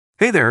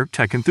Hey there,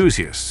 tech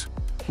enthusiasts!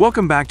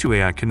 Welcome back to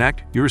AI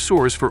Connect, your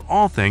source for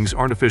all things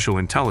artificial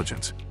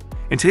intelligence.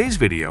 In today's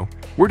video,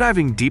 we're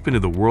diving deep into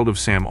the world of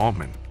Sam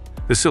Altman,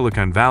 the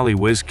Silicon Valley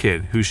whiz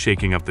kid who's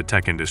shaking up the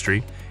tech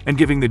industry and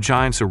giving the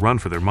giants a run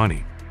for their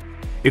money.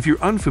 If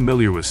you're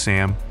unfamiliar with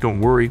Sam, don't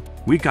worry,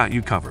 we got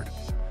you covered.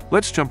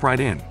 Let's jump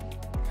right in.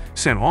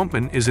 Sam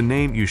Altman is a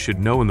name you should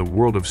know in the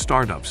world of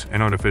startups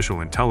and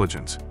artificial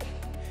intelligence.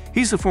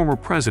 He's the former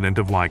president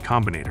of Y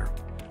Combinator,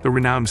 the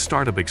renowned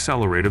startup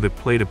accelerator that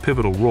played a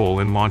pivotal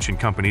role in launching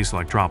companies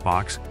like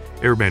Dropbox,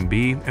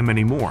 Airbnb, and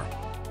many more.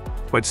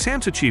 But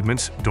Sam's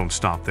achievements don't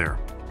stop there.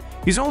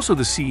 He's also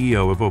the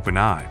CEO of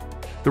OpenAI,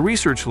 the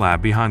research lab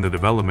behind the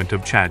development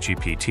of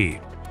ChatGPT.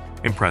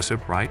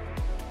 Impressive, right?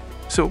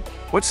 So,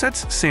 what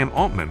sets Sam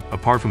Altman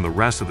apart from the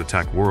rest of the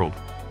tech world?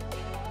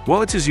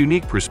 Well, it's his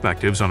unique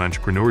perspectives on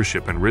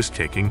entrepreneurship and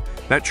risk-taking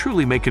that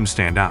truly make him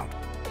stand out.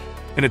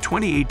 In a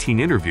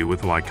 2018 interview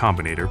with Y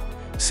Combinator,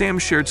 Sam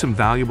shared some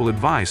valuable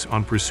advice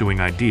on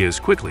pursuing ideas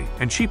quickly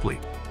and cheaply,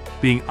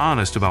 being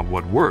honest about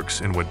what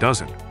works and what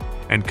doesn't,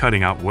 and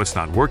cutting out what's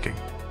not working.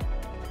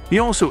 He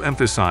also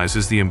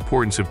emphasizes the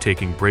importance of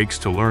taking breaks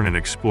to learn and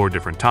explore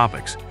different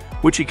topics,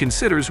 which he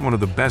considers one of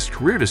the best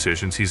career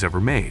decisions he's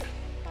ever made.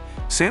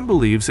 Sam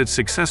believes that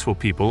successful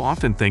people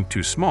often think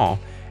too small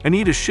and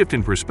need a shift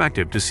in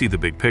perspective to see the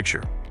big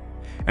picture.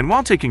 And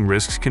while taking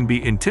risks can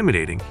be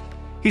intimidating,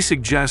 he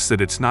suggests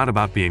that it's not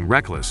about being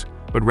reckless,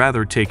 but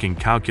rather taking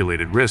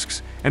calculated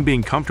risks and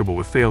being comfortable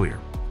with failure.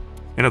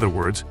 In other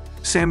words,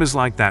 Sam is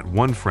like that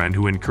one friend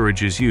who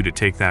encourages you to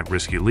take that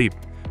risky leap,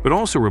 but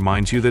also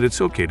reminds you that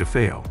it's okay to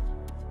fail.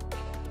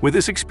 With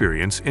this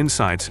experience,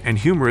 insights, and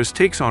humorous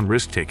takes on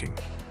risk-taking,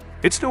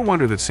 it's no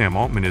wonder that Sam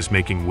Altman is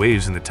making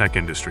waves in the tech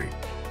industry.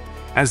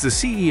 As the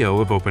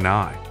CEO of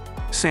OpenAI,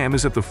 Sam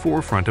is at the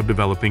forefront of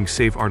developing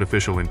safe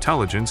artificial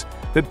intelligence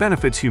that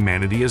benefits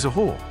humanity as a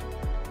whole.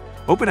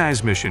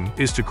 OpenAI's mission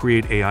is to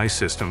create AI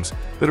systems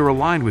that are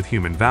aligned with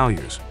human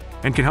values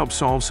and can help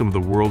solve some of the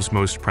world's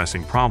most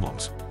pressing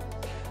problems.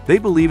 They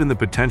believe in the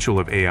potential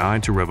of AI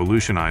to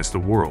revolutionize the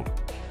world,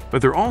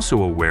 but they're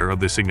also aware of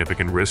the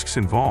significant risks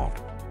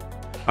involved.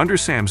 Under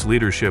Sam's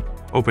leadership,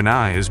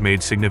 OpenAI has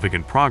made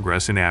significant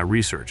progress in AI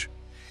research,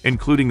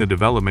 including the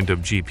development of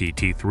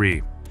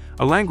GPT-3,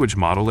 a language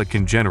model that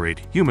can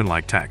generate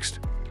human-like text.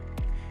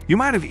 You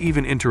might have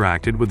even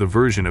interacted with a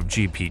version of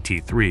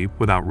GPT-3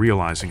 without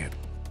realizing it.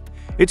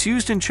 It's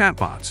used in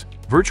chatbots,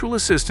 virtual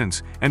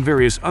assistants, and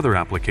various other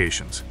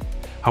applications.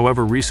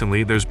 However,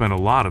 recently there's been a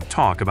lot of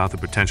talk about the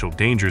potential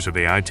dangers of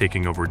AI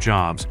taking over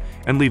jobs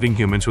and leaving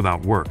humans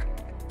without work.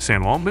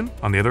 Sam Altman,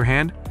 on the other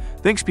hand,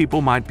 thinks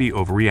people might be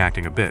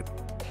overreacting a bit.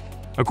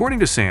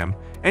 According to Sam,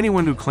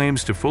 anyone who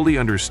claims to fully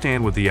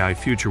understand what the AI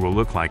future will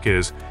look like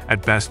is,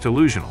 at best,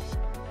 delusional.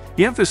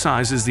 He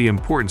emphasizes the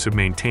importance of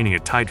maintaining a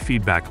tight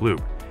feedback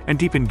loop and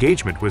deep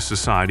engagement with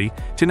society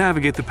to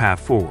navigate the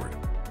path forward.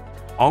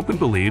 Altman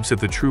believes that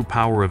the true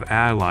power of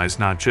AI lies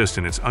not just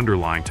in its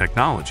underlying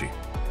technology,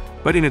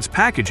 but in its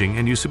packaging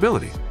and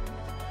usability.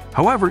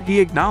 However, he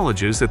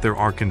acknowledges that there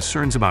are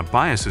concerns about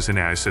biases in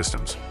AI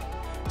systems.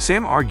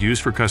 Sam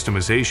argues for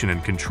customization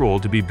and control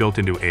to be built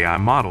into AI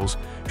models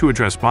to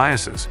address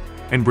biases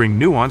and bring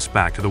nuance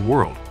back to the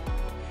world.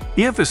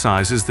 He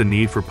emphasizes the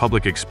need for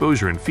public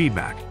exposure and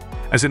feedback,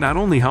 as it not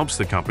only helps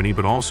the company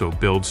but also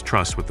builds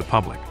trust with the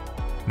public.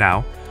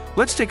 Now,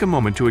 let's take a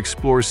moment to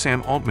explore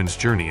Sam Altman's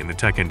journey in the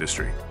tech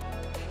industry.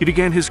 He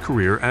began his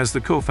career as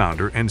the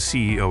co-founder and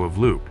CEO of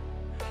Loop,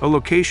 a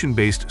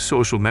location-based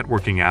social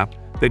networking app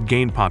that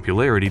gained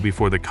popularity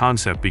before the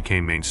concept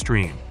became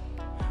mainstream.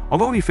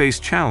 Although he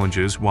faced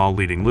challenges while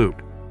leading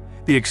Loop,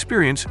 the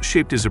experience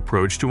shaped his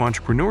approach to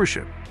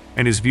entrepreneurship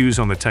and his views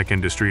on the tech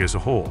industry as a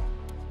whole.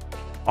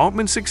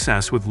 Altman's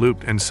success with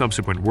Loop and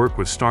subsequent work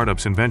with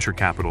startups and venture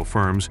capital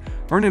firms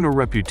earned him a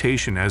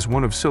reputation as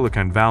one of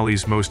Silicon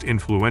Valley's most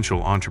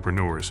influential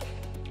entrepreneurs.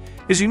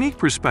 His unique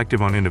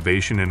perspective on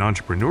innovation and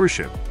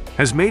entrepreneurship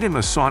has made him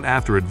a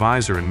sought-after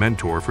advisor and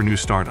mentor for new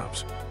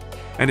startups.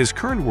 And his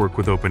current work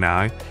with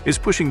OpenAI is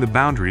pushing the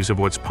boundaries of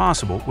what's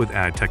possible with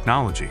AI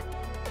technology.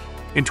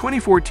 In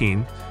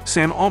 2014,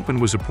 Sam Altman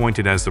was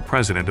appointed as the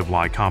president of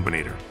Y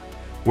Combinator,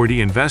 where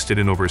he invested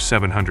in over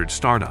 700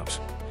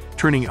 startups,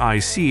 turning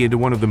YC into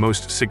one of the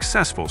most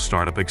successful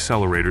startup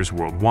accelerators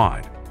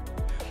worldwide.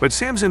 But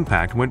Sam's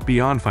impact went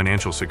beyond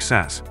financial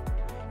success.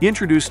 He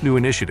introduced new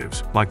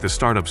initiatives like the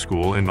Startup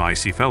School and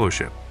YC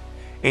Fellowship,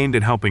 aimed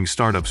at helping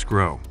startups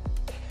grow.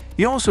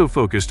 He also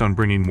focused on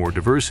bringing more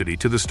diversity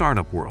to the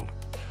startup world,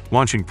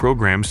 launching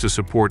programs to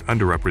support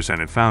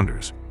underrepresented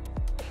founders.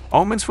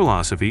 Altman's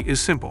philosophy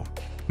is simple: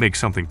 make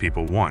something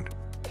people want.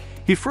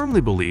 He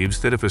firmly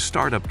believes that if a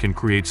startup can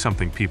create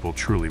something people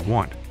truly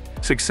want,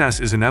 success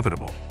is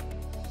inevitable.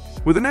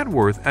 With a net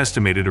worth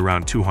estimated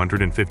around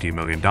 $250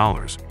 million,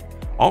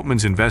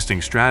 Altman's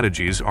investing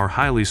strategies are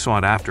highly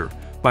sought after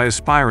by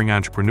aspiring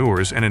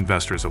entrepreneurs and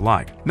investors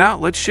alike. Now,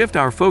 let's shift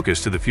our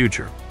focus to the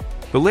future.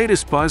 The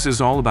latest buzz is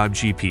all about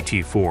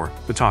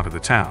GPT-4, the talk of the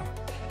town.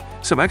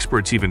 Some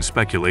experts even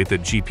speculate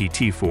that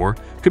GPT-4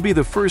 could be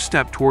the first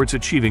step towards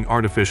achieving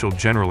artificial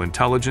general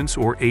intelligence,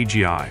 or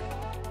AGI.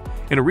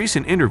 In a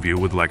recent interview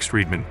with Lex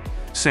Friedman,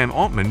 Sam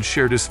Altman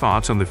shared his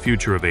thoughts on the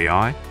future of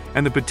AI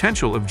and the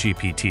potential of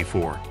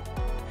GPT-4.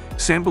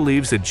 Sam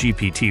believes that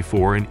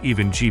GPT-4 and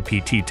even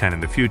GPT-10 in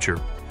the future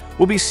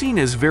will be seen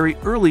as very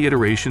early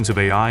iterations of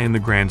AI in the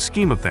grand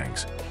scheme of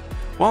things.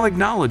 While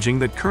acknowledging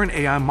that current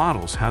AI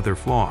models have their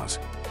flaws,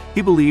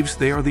 he believes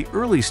they are the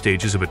early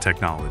stages of a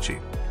technology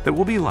that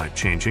will be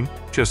life-changing,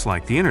 just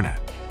like the internet.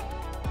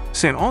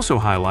 Sam also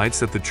highlights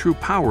that the true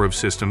power of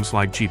systems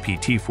like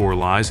GPT-4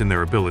 lies in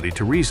their ability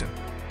to reason.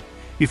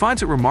 He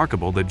finds it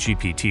remarkable that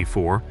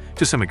GPT-4,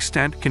 to some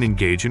extent, can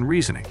engage in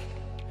reasoning.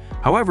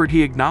 However,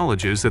 he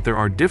acknowledges that there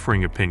are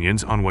differing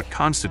opinions on what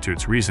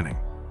constitutes reasoning.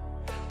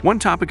 One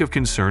topic of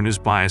concern is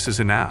biases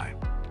in AI.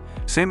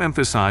 Sam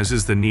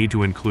emphasizes the need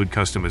to include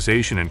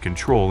customization and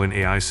control in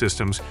AI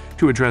systems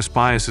to address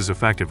biases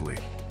effectively.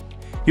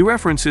 He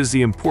references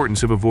the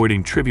importance of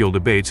avoiding trivial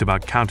debates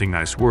about counting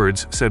nice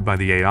words said by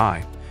the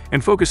AI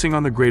and focusing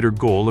on the greater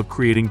goal of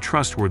creating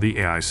trustworthy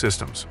AI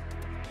systems.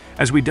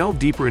 As we delve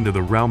deeper into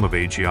the realm of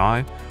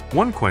AGI,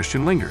 one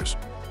question lingers.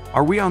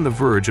 Are we on the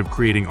verge of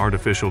creating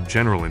artificial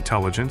general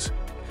intelligence?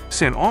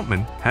 Sam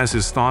Altman has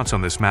his thoughts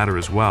on this matter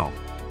as well.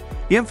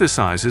 He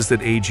emphasizes that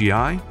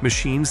AGI,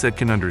 machines that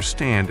can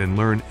understand and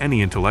learn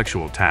any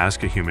intellectual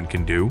task a human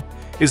can do,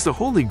 is the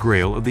holy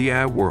grail of the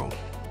AI world.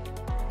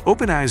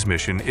 OpenAI's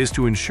mission is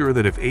to ensure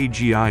that if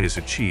AGI is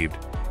achieved,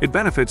 it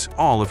benefits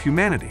all of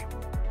humanity.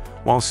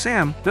 While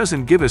Sam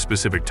doesn't give a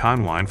specific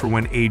timeline for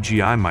when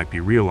AGI might be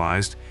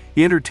realized,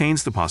 he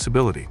entertains the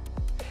possibility.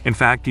 In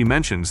fact, he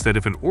mentions that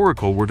if an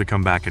oracle were to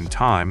come back in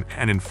time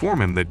and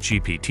inform him that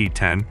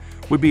GPT-10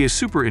 would be a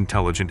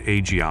super-intelligent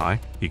AGI,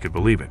 he could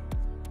believe it.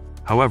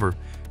 However,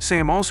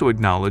 Sam also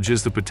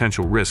acknowledges the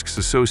potential risks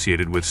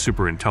associated with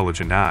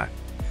super-intelligent AI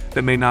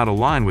that may not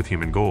align with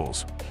human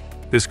goals.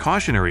 This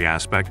cautionary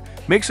aspect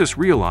makes us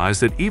realize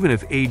that even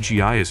if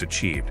AGI is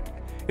achieved,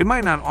 it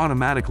might not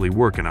automatically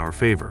work in our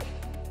favor.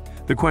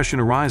 The question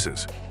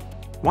arises,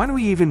 why do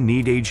we even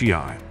need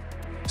AGI?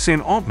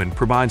 Sam Altman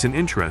provides an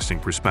interesting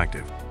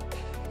perspective.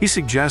 He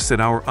suggests that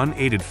our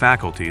unaided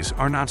faculties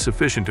are not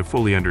sufficient to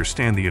fully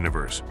understand the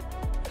universe.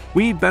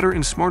 We need better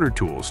and smarter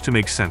tools to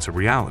make sense of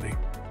reality.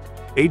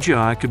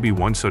 AGI could be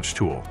one such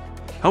tool,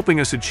 helping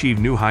us achieve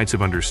new heights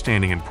of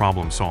understanding and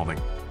problem-solving.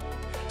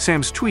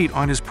 Sam's tweet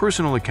on his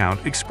personal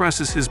account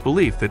expresses his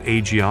belief that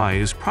AGI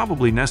is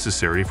probably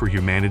necessary for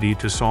humanity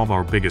to solve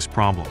our biggest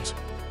problems.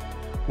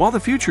 While the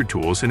future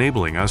tools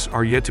enabling us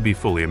are yet to be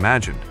fully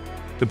imagined,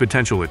 the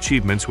potential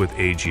achievements with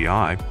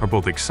AGI are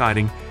both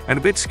exciting and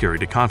a bit scary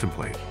to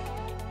contemplate.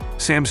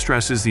 Sam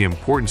stresses the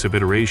importance of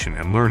iteration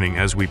and learning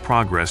as we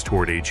progress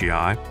toward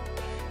AGI.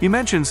 He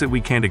mentions that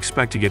we can't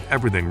expect to get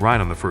everything right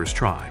on the first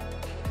try.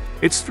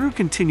 It's through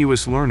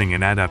continuous learning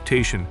and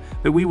adaptation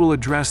that we will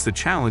address the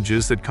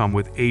challenges that come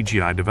with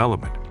AGI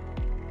development.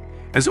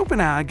 As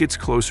OpenAI gets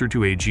closer to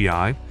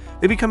AGI,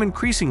 they become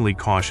increasingly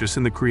cautious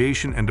in the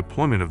creation and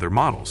deployment of their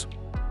models.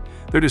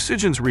 Their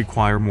decisions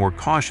require more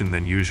caution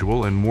than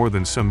usual and more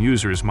than some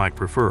users might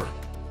prefer.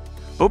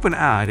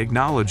 OpenAI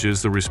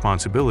acknowledges the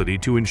responsibility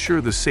to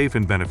ensure the safe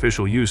and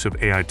beneficial use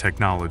of AI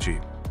technology.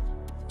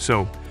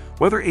 So,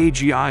 whether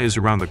AGI is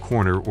around the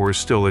corner or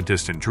still a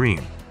distant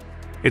dream,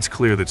 it's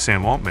clear that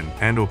Sam Altman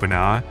and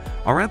OpenAI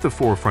are at the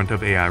forefront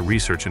of AI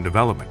research and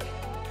development.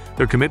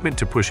 Their commitment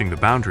to pushing the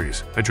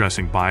boundaries,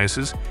 addressing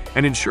biases,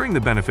 and ensuring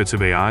the benefits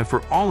of AI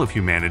for all of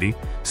humanity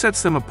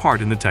sets them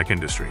apart in the tech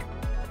industry.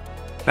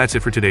 That's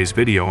it for today's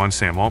video on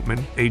Sam Altman,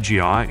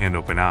 AGI, and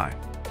OpenAI.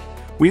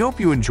 We hope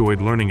you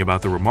enjoyed learning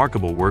about the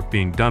remarkable work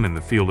being done in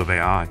the field of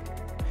AI.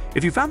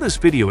 If you found this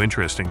video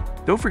interesting,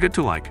 don't forget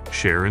to like,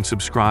 share, and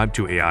subscribe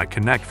to AI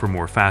Connect for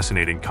more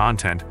fascinating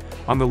content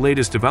on the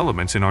latest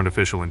developments in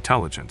artificial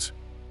intelligence.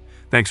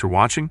 Thanks for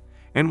watching,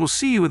 and we'll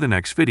see you in the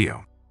next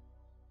video.